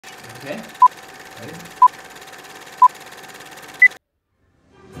OK，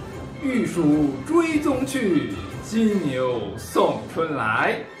 玉树追踪去，金牛送春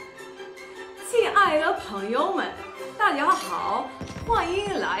来。亲爱的朋友们，大家好，欢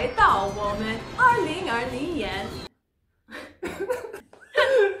迎来到我们2020年。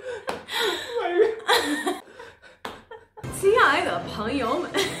亲爱的朋友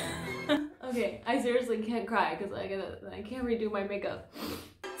们。Okay, I seriously can't cry because I can't redo my makeup.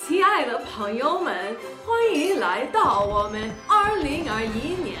 亲爱的朋友们，欢迎来到我们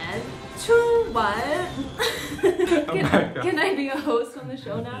2021年春晚。Can I be a host on the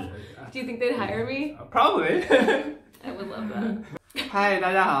show now? Do you think they'd hire me? Probably. I would love that. 嗨，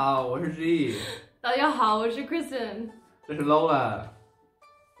大家好，我是 G。大家好，我是 Kristin。这是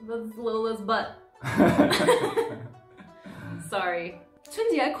Lola。That's Lola's butt. Sorry. 春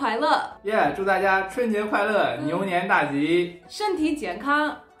节快乐！耶！祝大家春节快乐，牛年大吉，身体健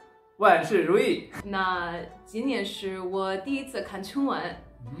康，万事如意。那今年是我第一次看春晚，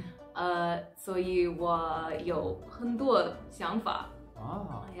所以我有很多想法。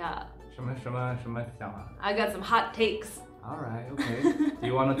哦，呀，什么想法 I got some hot takes. All right, okay. Do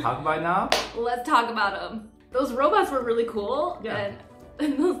you want to talk about it now? Let's talk about them. Those robots were really cool. Yeah.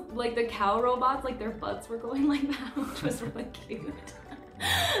 And those, like the cow robots, like their butts were going like that, which was really cute.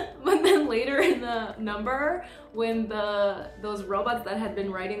 But then later in the number, when those robots that had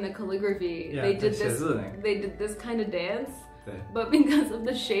been writing the calligraphy, yeah, they did this kind of dance, but because of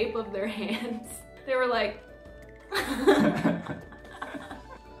the shape of their hands, they were like.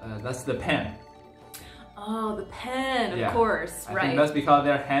 That's the pen. Oh, the pen, of yeah. course, I right? think that's because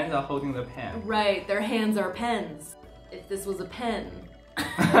their hands are holding the pen. Right, their hands are pens. If this was a pen.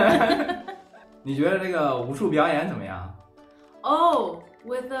 你觉得这个武术表演怎么样？ Oh,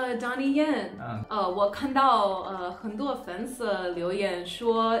 with Donnie Yen. 我看到很多粉丝留言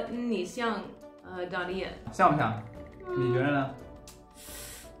说你像Donnie Yen。像不像？你觉得呢？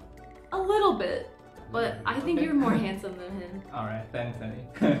 A little bit, but I think you're more handsome than him. All right, thanks,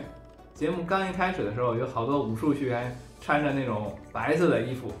 Annie. 节目刚一开始的时候，有好多武术学员穿着那种白色的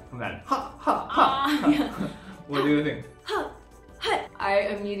衣服，他们在哈哈哈。What do you think?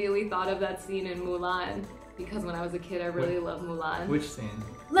 I immediately thought of that scene in Mulan because when I was a kid, I really loved Mulan. Which scene?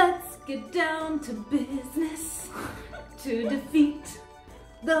 Let's get down to business to defeat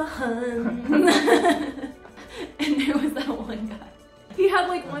the Hun. And there was that one guy. He had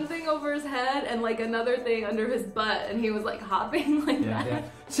like one thing over his head and like another thing under his butt, and he was like hopping like that. Yeah.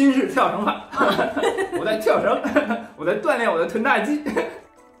 新式跳绳法，我在跳绳，我在锻炼我的臀大肌。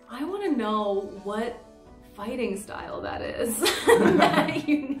I want to know what fighting style that is that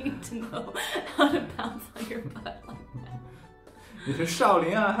you need to know how to bounce on your butt like that. 你是少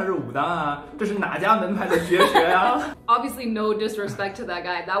林啊，还是武当啊？这是哪家门派的绝学啊 ？Obviously, no disrespect to that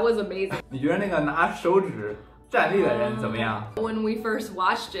guy. That was amazing. 你觉得那个拿手指站立的人怎么样 When we first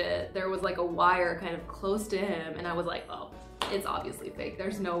watched it, there was like a wire kind of close to him, and I was like, oh, it's obviously fake.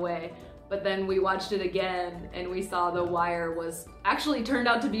 There's no way. But then we watched it again, and we saw the wire was actually turned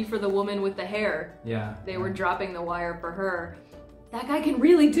out to be for the woman with the hair. Yeah. They were dropping the wire for her. That guy can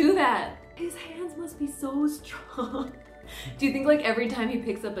really do that. His hands must be so strong. Do you think like every time he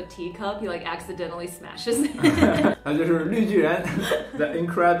picks up a teacup, he like accidentally smashes it? 那就是绿巨人 The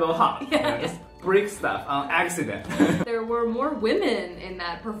Incredible Hulk. Yeah. Just break stuff on accident. There were more women in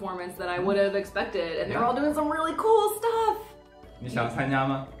that performance than I would have expected, and they're all doing some really cool stuff. 你想参加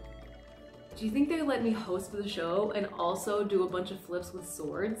吗 Do you think they let me host the show and also do a bunch of flips with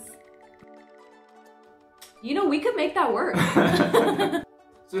swords? You know, we could make that work.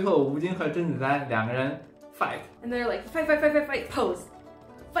 最后吴京和甄子丹两个人 fight. And they're like, fight, pose.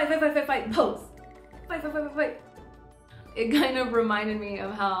 Fight, pose. Fight. It kind of reminded me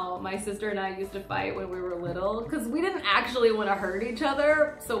of how my sister and I used to fight when we were little, because we didn't actually want to hurt each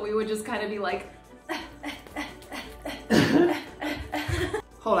other, so we would just kind of be like.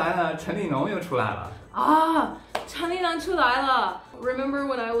 后来呢，陈立农又出来了。陈立农出来了。Remember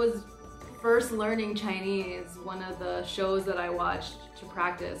when I was first learning Chinese, one of the shows that I watched to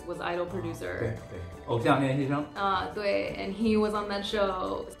practice was Idol Producer. 对，偶像练习生。对, and he was on that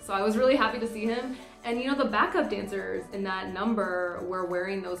show, so I was really happy to see him. And you know, the backup dancers in that number were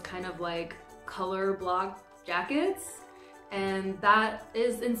wearing those kind of like color block jackets, and that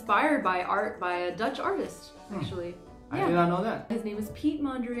is inspired by art by a Dutch artist, actually. I did not know that. His name is Pete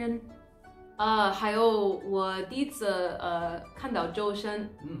Mondrian. 还有我第一次看到周深。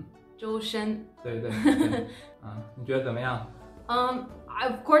周深。对。你觉得怎么样？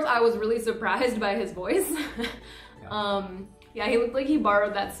 Of course, I was really surprised by his voice. Yeah, he looked like he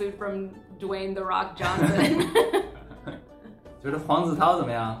borrowed that suit from Dwayne The Rock Johnson. 觉得黄子韬怎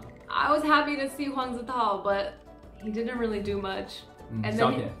么样 I was happy to see 黄子韬, but he didn't really do much. And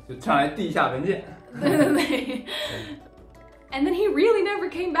小品就上来递一下文件。And then he really never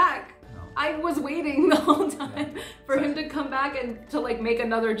came back. I was waiting the whole time for him to come back and to like make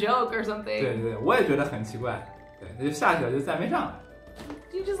another joke or something. 对对对，我也觉得很奇怪。对，他就下去了，就再没上来。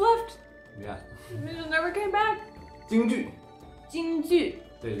You just left. Yeah. He just never came back. 京剧。京剧。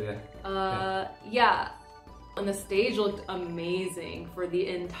对对对。Yeah. And the stage looked amazing for the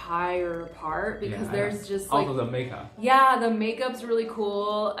entire part because there's just like also the makeup. Yeah, the makeup's really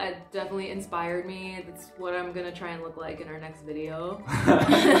cool. It definitely inspired me. That's what I'm gonna try and look like in our next video.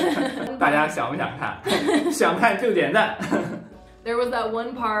 大家想不想看？想看就点赞。There was that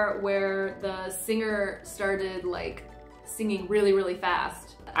one part where the singer started like singing really, really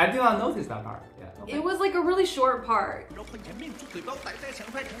fast. I did not notice that part. Yeah. Okay. It was like a really short part.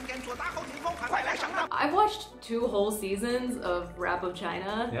 I've watched 2 whole seasons of Rap of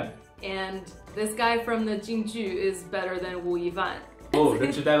China. Yeah. And this guy from the Jingju is better than Wu Yifan. 哦，这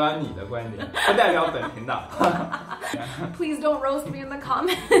只代表你的观点，不代表本频道。Please don't roast me in the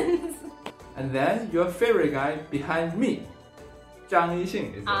comments. And then your favorite guy behind me, Zhang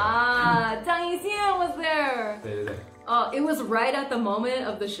Yixing is there. Zhang Yixing was there. 对对对。It was right at the moment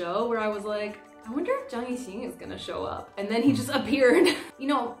of the show where I was like, I wonder if Zhang Yixing is gonna show up. And then he just appeared. You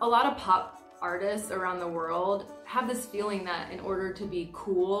know, a lot of pop artists around the world have this feeling that in order to be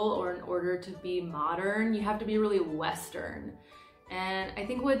cool or in order to be modern, you have to be really Western. And I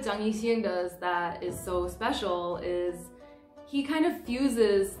think what Zhang Yixing does that is so special is he kind of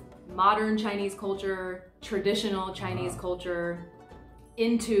fuses modern Chinese culture, traditional Chinese culture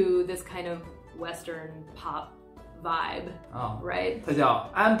into this kind of Western pop vibe, right? 它叫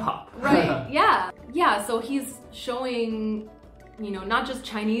安pop. Right, yeah. Yeah, so he's showing, you know, not just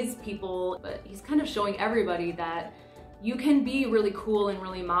Chinese people, but he's kind of showing everybody that you can be really cool and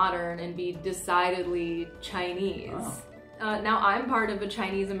really modern and be decidedly Chinese. Now I'm part of a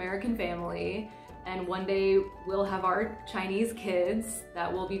Chinese American family, and one day we'll have our Chinese kids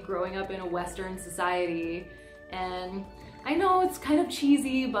that will be growing up in a Western society. And I know it's kind of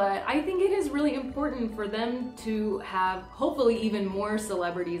cheesy, but I think it is really important for them to have hopefully even more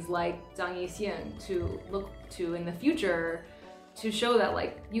celebrities like Zhang Yixing to look to in the future to show that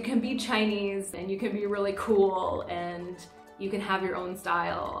like you can be Chinese and you can be really cool and you can have your own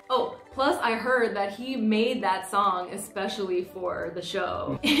style. Oh, plus I heard that he made that song especially for the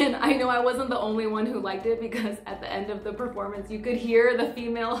show. And I know I wasn't the only one who liked it because at the end of the performance you could hear the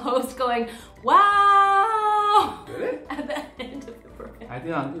female host going, wow! Really? At the end of the performance. I did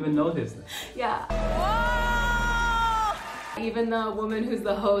not even notice it. Yeah. Wow! Even the woman who's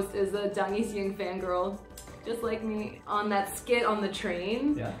the host is a Zhang Yixing fangirl. Just like me on that skit on the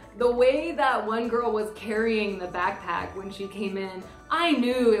train. Yeah. The way that one girl was carrying the backpack when she came in, I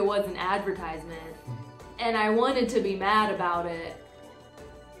knew it was an advertisement and I wanted to be mad about it.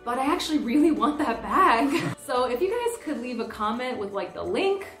 But I actually really want that bag. So if you guys could leave a comment with like the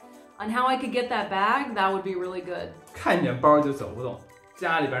link on how I could get that bag, that would be really good. 看见包就走不动，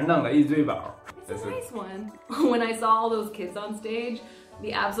家里边弄了一堆宝。 It's a nice one. When I saw all those kids on stage,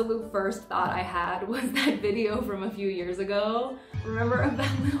 the absolute first thought I had was that video from a few years ago. Remember of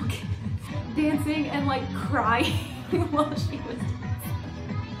that little kid dancing and like crying while she was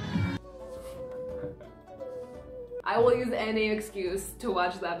dancing? I will use any excuse to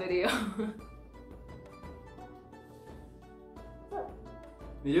watch that video.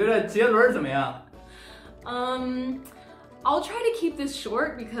 你觉得杰伦怎么样？ I'll try to keep this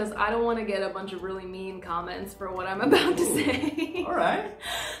short because I don't want to get a bunch of really mean comments for what I'm about to say. All right.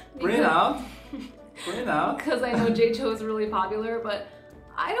 Bring it out. Bring it out. Because I know Jay Chou is really popular, but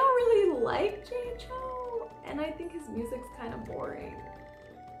I don't really like Jay Chou, and I think his music's kind of boring.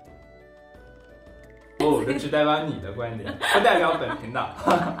 哦，这只代表你的观点，不代表本频道。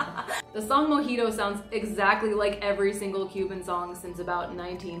The song Mojito sounds exactly like every single Cuban song since about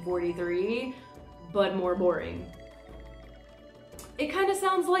 1943, but more boring. It kind of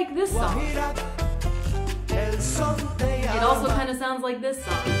sounds like this song. It also kind of sounds like this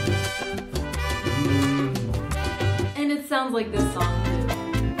song. And it sounds like this song too.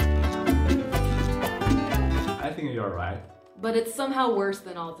 I think you're right. But it's somehow worse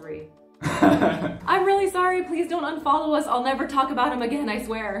than all 3. I'm really sorry, please don't unfollow us. I'll never talk about him again, I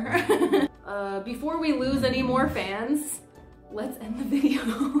swear. Before we lose any more fans, let's end the video.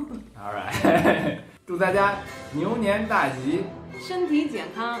 Alright. 祝大家牛年大吉，身体健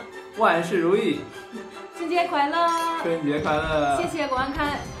康，万事如意，春节快乐，春节快乐，谢谢观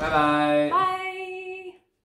看，拜拜。拜。